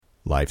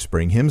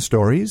Lifespring Hymn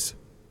Stories,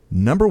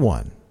 number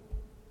 1.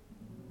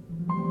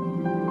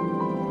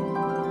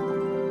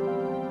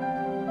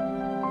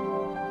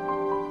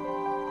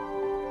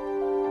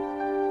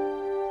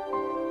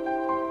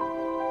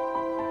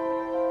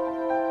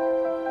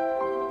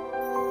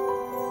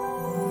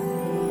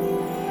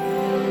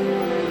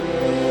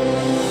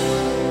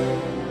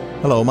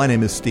 Hello, my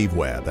name is Steve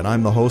Webb, and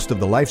I'm the host of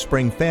the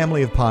Lifespring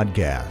family of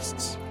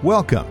podcasts.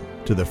 Welcome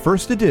to the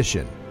first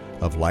edition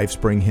of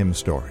Lifespring Hymn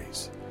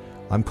Stories.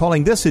 I'm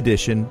calling this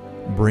edition,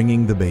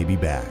 Bringing the Baby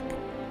Back.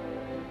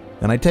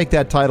 And I take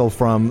that title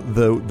from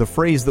the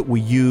phrase that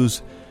we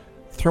use,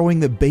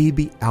 throwing the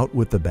baby out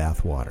with the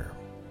bathwater,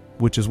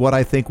 which is what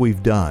I think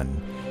we've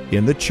done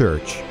in the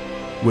church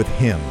with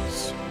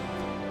hymns.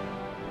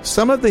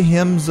 Some of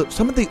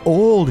the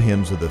old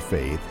hymns of the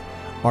faith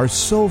are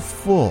so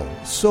full,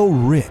 so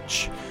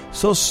rich,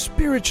 so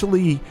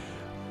spiritually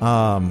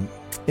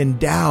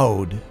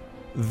endowed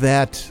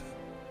that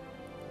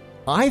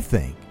I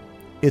think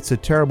it's a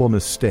terrible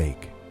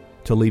mistake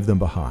to leave them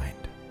behind.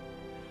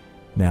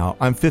 Now,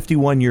 I'm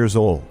 51 years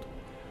old.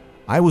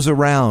 I was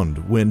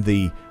around when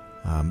the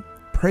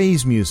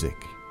praise music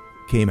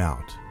came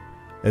out.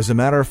 As a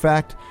matter of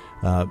fact,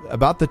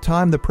 about the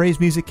time the praise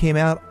music came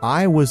out,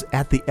 I was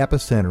at the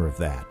epicenter of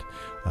that.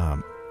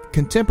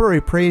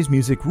 Contemporary praise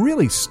music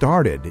really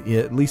started,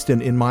 at least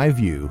in my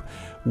view,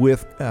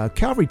 with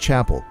Calvary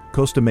Chapel,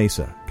 Costa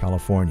Mesa,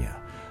 California.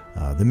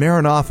 The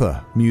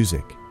Maranatha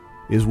music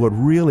is what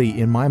really,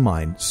 in my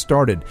mind,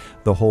 started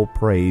the whole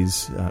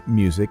praise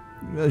music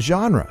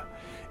genre.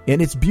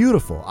 And it's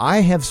beautiful. I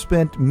have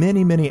spent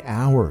many, many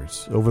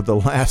hours over the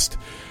last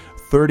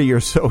 30 or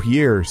so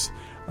years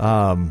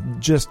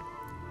just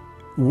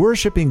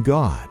worshiping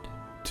God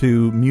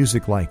to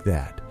music like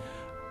that.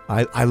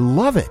 I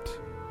love it.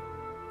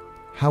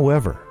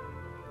 However,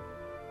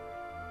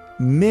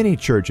 many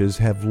churches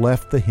have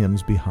left the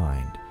hymns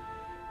behind,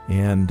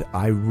 and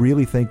I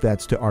really think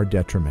that's to our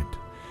detriment.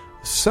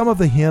 Some of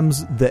the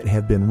hymns that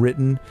have been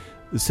written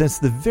since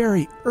the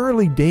very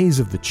early days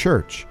of the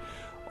church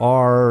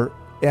are,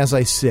 as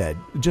I said,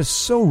 just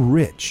so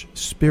rich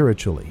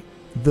spiritually.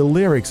 The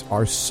lyrics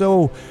are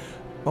so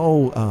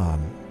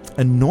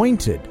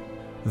anointed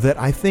that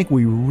I think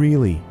we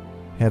really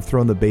have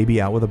thrown the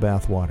baby out with the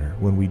bathwater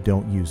when we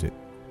don't use it.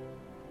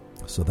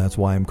 So that's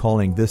why I'm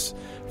calling this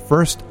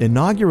first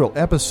inaugural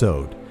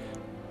episode,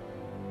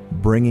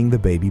 Bringing the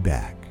Baby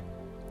Back.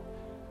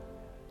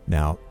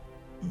 Now,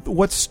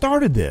 what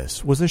started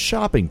this was a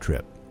shopping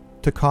trip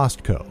to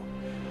Costco.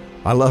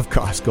 I love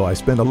Costco. I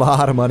spend a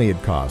lot of money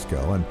at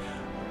Costco. And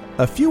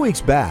a few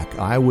weeks back,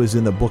 I was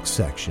in the book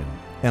section,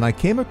 and I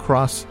came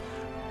across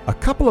a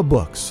couple of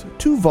books,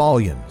 2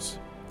 volumes.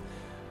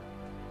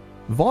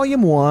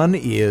 Volume 1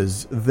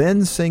 is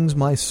Then Sings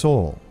My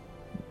Soul,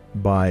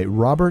 by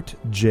Robert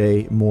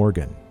J.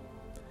 Morgan.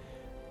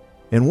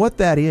 And what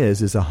that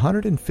is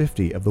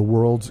 150 of the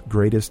world's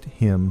greatest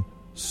hymn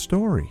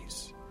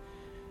stories.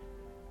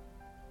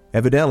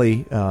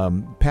 Evidently,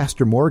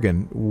 Pastor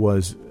Morgan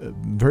was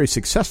very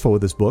successful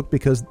with this book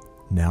because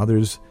now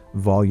there's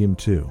volume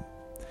 2.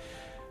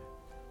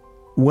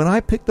 When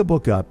I picked the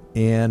book up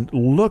and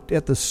looked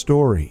at the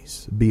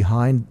stories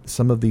behind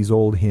some of these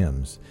old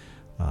hymns,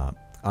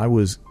 I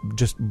was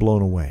just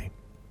blown away.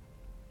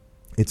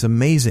 It's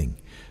amazing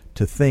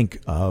to think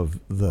of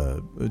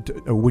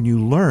when you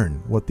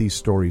learn what these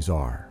stories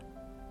are.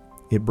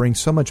 It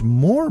brings so much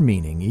more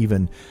meaning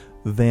even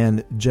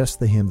than just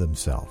the hymn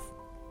themselves.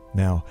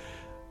 Now,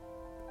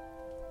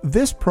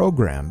 this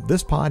program,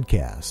 this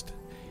podcast,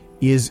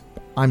 is,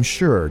 I'm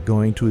sure,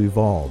 going to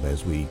evolve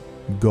as we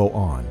go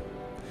on.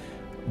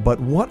 But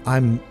what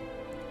I'm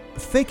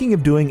thinking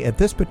of doing at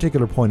this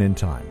particular point in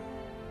time,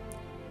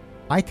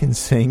 I can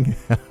sing,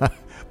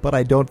 but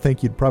I don't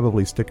think you'd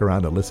probably stick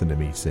around to listen to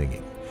me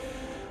singing.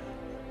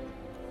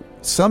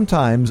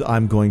 Sometimes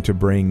I'm going to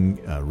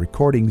bring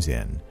recordings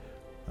in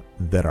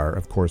that are,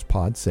 of course,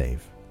 pod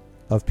safe,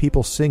 of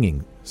people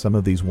singing some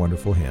of these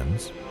wonderful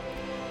hymns.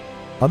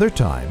 Other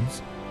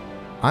times,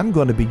 I'm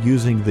going to be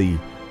using the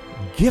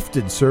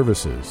gifted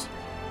services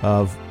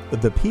of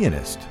the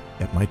pianist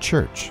at my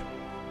church,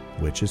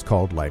 which is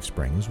called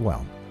Lifespring as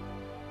well.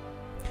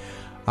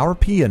 Our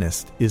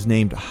pianist is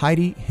named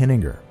Heidi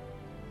Henninger.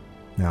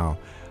 Now,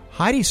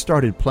 Heidi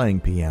started playing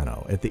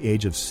piano at the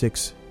age of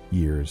 6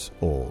 years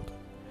old.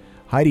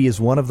 Heidi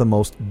is one of the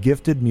most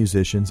gifted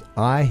musicians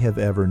I have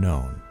ever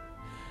known.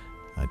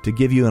 To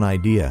give you an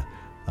idea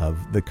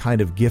of the kind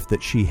of gift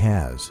that she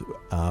has,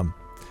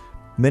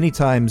 many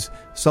times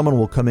someone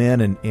will come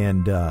in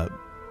and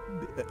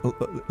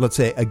let's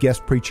say a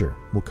guest preacher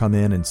will come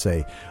in and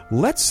say,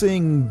 let's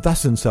sing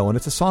thus and so, and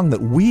it's a song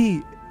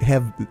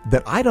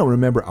that I don't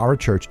remember our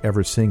church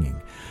ever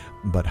singing.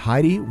 But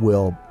Heidi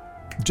will,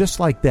 just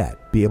like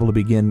that, be able to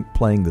begin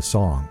playing the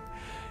song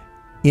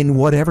in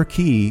whatever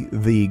key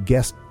the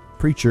guest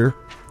preacher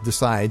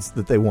decides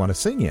that they want to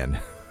sing in.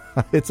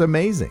 It's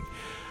amazing.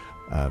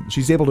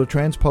 She's able to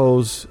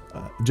transpose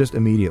just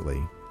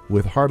immediately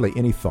with hardly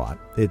any thought.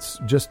 It's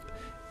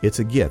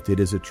a gift. It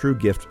is a true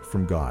gift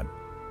from God.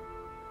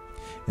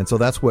 And so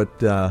that's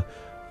what I'm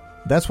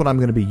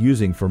going to be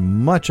using for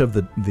much of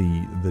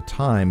the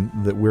time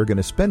that we're going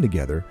to spend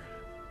together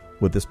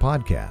with this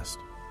podcast.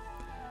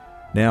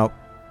 Now,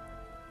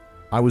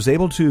 I was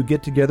able to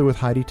get together with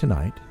Heidi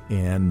tonight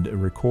and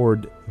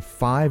record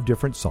 5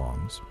 different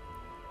songs.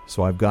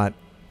 So I've got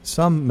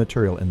some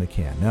material in the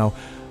can. Now,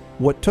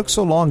 what took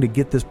so long to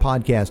get this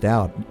podcast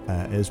out,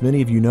 as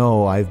many of you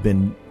know, I've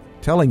been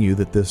telling you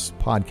that this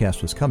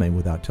podcast was coming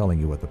without telling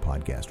you what the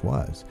podcast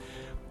was.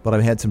 But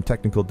I've had some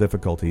technical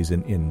difficulties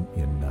in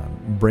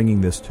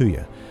bringing this to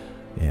you.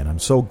 And I'm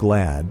so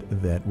glad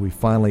that we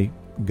finally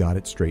got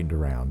it straightened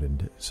around.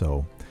 And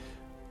so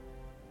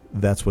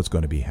that's what's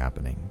going to be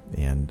happening.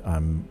 And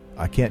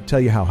I can't tell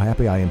you how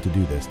happy I am to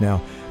do this.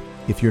 Now,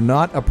 if you're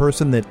not a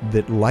person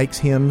that likes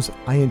hymns,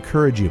 I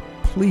encourage you,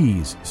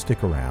 please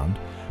stick around.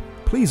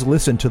 Please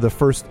listen to the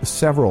first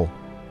several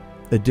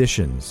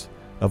editions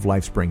of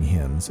Lifespring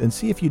hymns and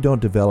see if you don't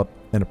develop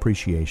an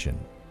appreciation.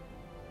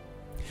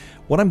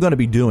 What I'm going to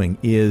be doing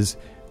is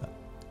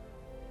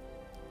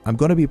I'm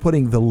going to be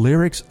putting the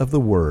lyrics of the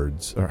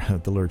words,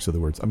 I'm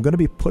going to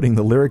be putting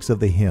the lyrics of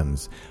the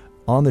hymns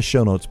on the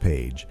show notes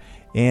page.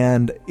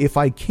 And if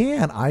I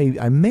can,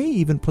 I may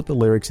even put the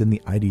lyrics in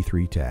the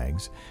ID3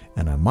 tags,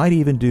 and I might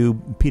even do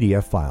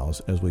PDF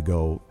files as we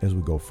go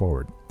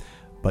forward.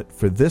 But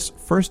for this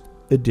first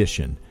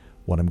edition,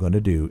 what I'm going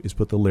to do is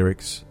put the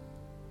lyrics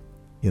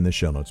in the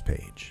show notes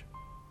page.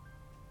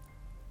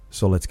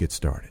 So let's get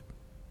started.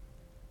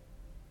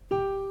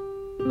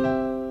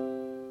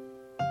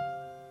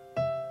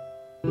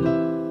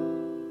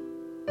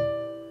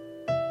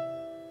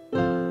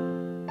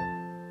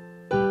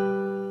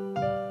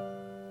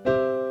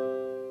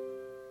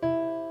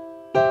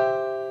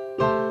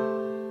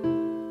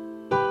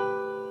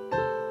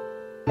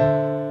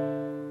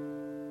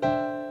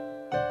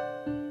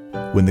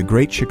 When the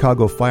Great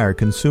Chicago Fire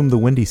consumed the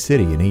Windy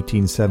City in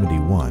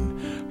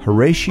 1871,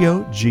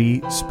 Horatio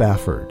G.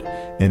 Spafford,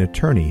 an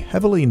attorney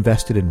heavily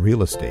invested in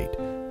real estate,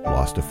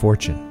 lost a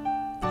fortune.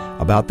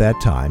 About that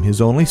time,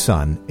 his only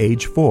son,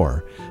 age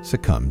 4,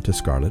 succumbed to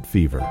scarlet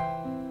fever.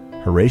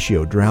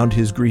 Horatio drowned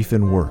his grief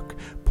in work,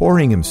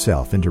 pouring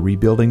himself into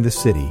rebuilding the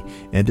city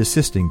and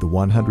assisting the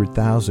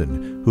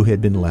 100,000 who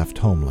had been left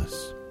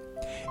homeless.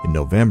 In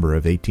November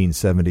of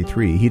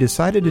 1873, he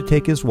decided to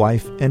take his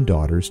wife and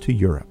daughters to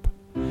Europe.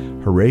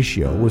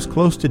 Horatio was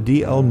close to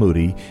D.L.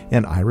 Moody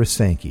and Ira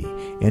Sankey,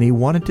 and he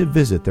wanted to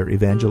visit their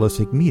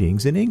evangelistic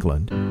meetings in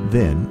England,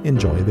 then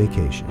enjoy a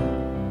vacation.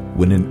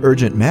 When an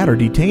urgent matter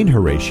detained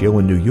Horatio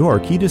in New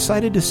York, he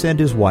decided to send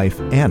his wife,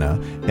 Anna,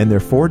 and their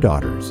 4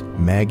 daughters,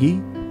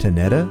 Maggie,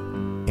 Tanetta,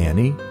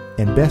 Annie,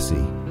 and Bessie,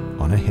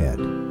 on ahead.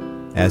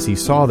 As he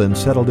saw them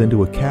settled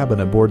into a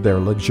cabin aboard their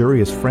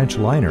luxurious French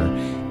liner,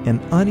 an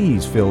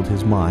unease filled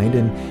his mind,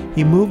 and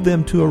he moved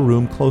them to a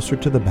room closer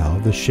to the bow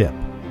of the ship.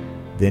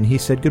 Then he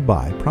said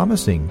goodbye,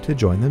 promising to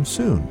join them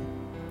soon.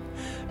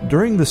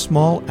 During the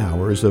small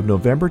hours of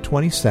November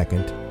 22,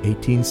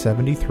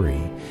 1873,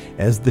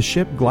 as the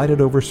ship glided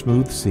over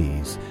smooth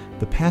seas,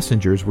 the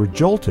passengers were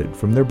jolted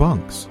from their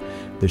bunks.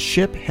 The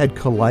ship had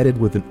collided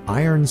with an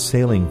iron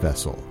sailing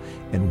vessel,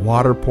 and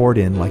water poured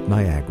in like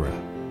Niagara.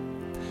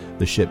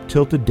 The ship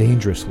tilted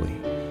dangerously.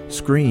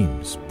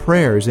 Screams,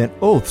 prayers, and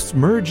oaths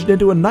merged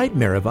into a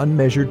nightmare of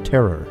unmeasured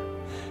terror.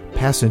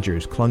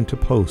 Passengers clung to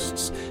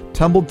posts,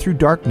 tumbled through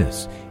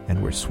darkness,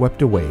 and were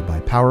swept away by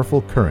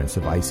powerful currents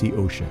of icy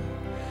ocean.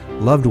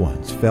 Loved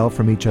ones fell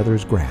from each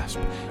other's grasp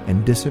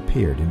and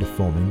disappeared into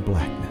foaming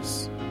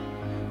blackness.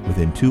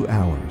 Within 2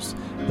 hours,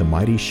 the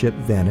mighty ship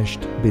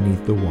vanished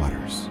beneath the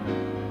waters.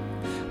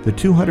 The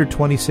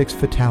 226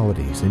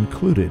 fatalities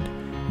included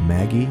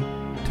Maggie,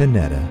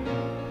 Tanetta,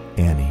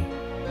 Annie,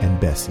 and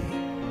Bessie.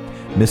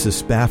 Mrs.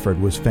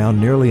 Spafford was found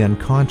nearly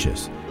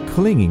unconscious,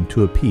 clinging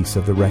to a piece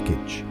of the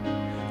wreckage.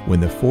 When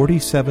the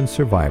 47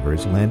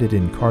 survivors landed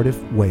in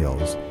Cardiff,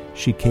 Wales,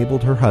 she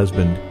cabled her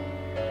husband,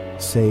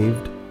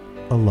 "Saved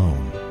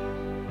alone."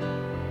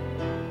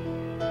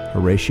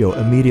 Horatio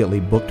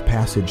immediately booked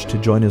passage to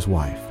join his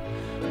wife.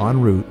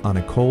 En route on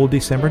a cold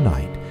December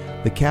night,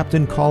 the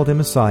captain called him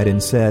aside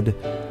and said,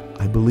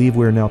 "I believe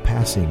we're now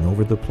passing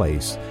over the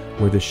place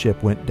where the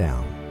ship went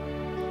down."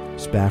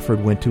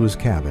 Spafford went to his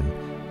cabin,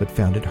 but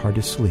found it hard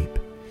to sleep.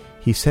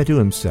 He said to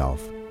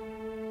himself,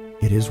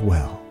 "It is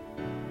well.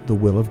 The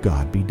will of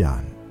God be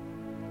done."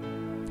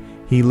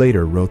 He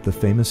later wrote the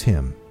famous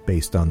hymn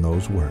based on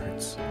those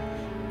words,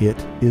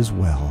 "It is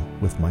well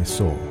with my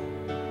soul."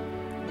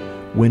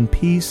 When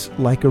peace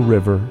like a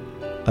river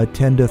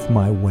attendeth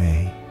my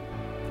way,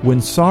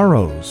 when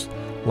sorrows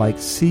like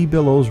sea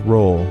billows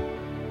roll,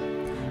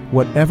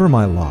 whatever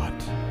my lot,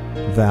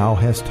 thou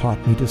hast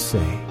taught me to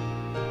say,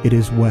 it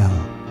is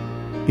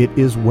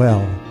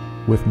well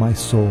with my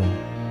soul.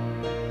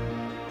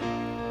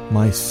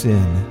 My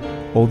sin,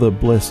 oh, the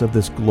bliss of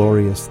this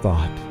glorious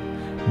thought!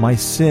 My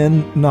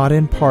sin, not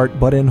in part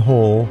but in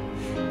whole,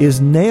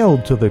 is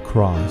nailed to the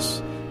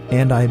cross,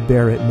 and I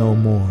bear it no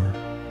more.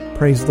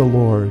 Praise the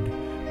Lord,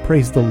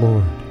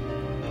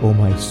 O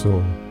my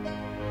soul.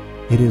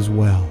 It is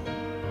well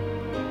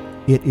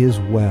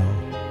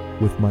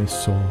with my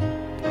soul.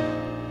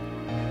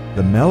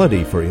 The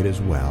melody for it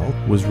as well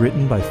was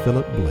written by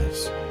Philip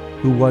Bliss,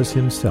 who was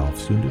himself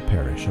soon to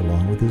perish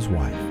along with his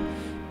wife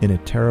in a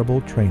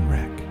terrible train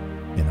wreck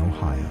in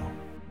Ohio.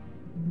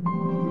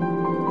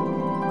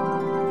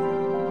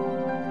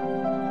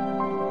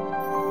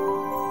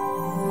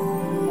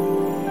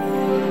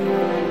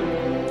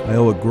 I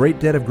owe a great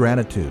debt of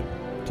gratitude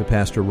to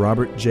Pastor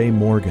Robert J.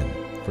 Morgan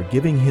for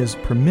giving his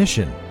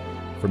permission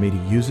for me to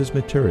use his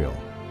material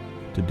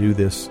to do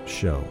this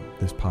show,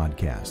 this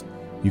podcast.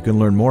 You can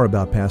learn more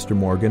about Pastor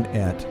Morgan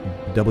at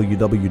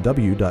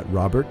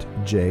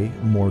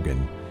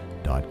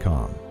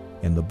www.robertjmorgan.com.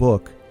 And the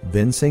book,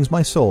 Then Sings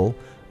My Soul,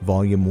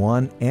 Volume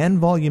 1 and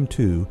Volume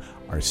 2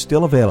 are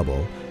still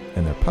available,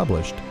 and they're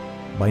published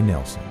by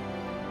Nelson.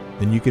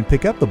 Then you can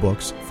pick up the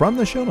books from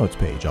the show notes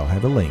page. I'll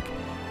have a link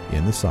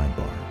in the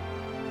sidebar.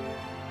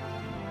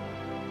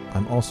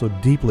 I'm also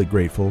deeply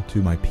grateful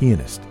to my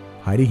pianist,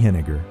 Heidi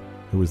Henniger,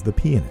 who is the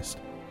pianist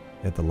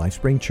at the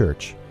Lifespring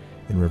Church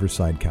in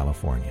Riverside,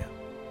 California.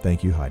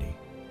 Thank you, Heidi.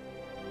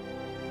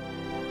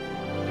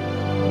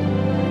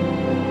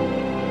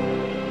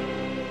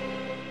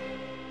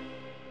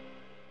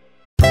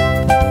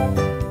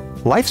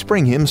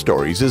 Lifespring Hymn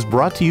Stories is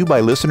brought to you by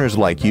listeners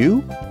like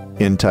you,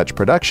 In Touch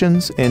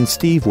Productions, and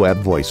Steve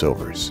Webb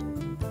Voiceovers.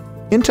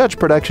 In Touch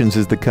Productions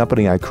is the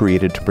company I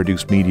created to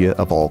produce media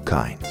of all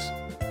kinds.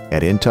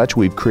 At In Touch,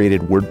 we've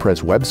created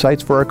WordPress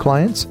websites for our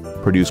clients,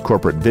 produced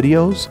corporate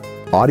videos,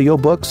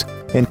 audiobooks,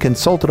 and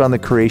consulted on the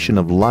creation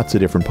of lots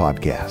of different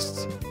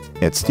podcasts.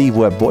 At Steve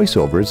Webb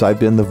Voiceovers, I've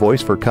been the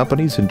voice for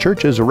companies and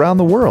churches around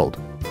the world,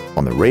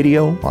 on the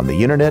radio, on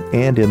the internet,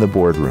 and in the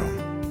boardroom.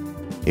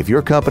 If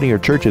your company or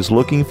church is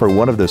looking for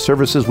one of the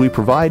services we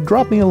provide,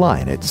 drop me a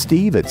line at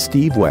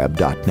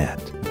steve@stevewebb.net.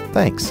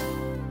 Thanks.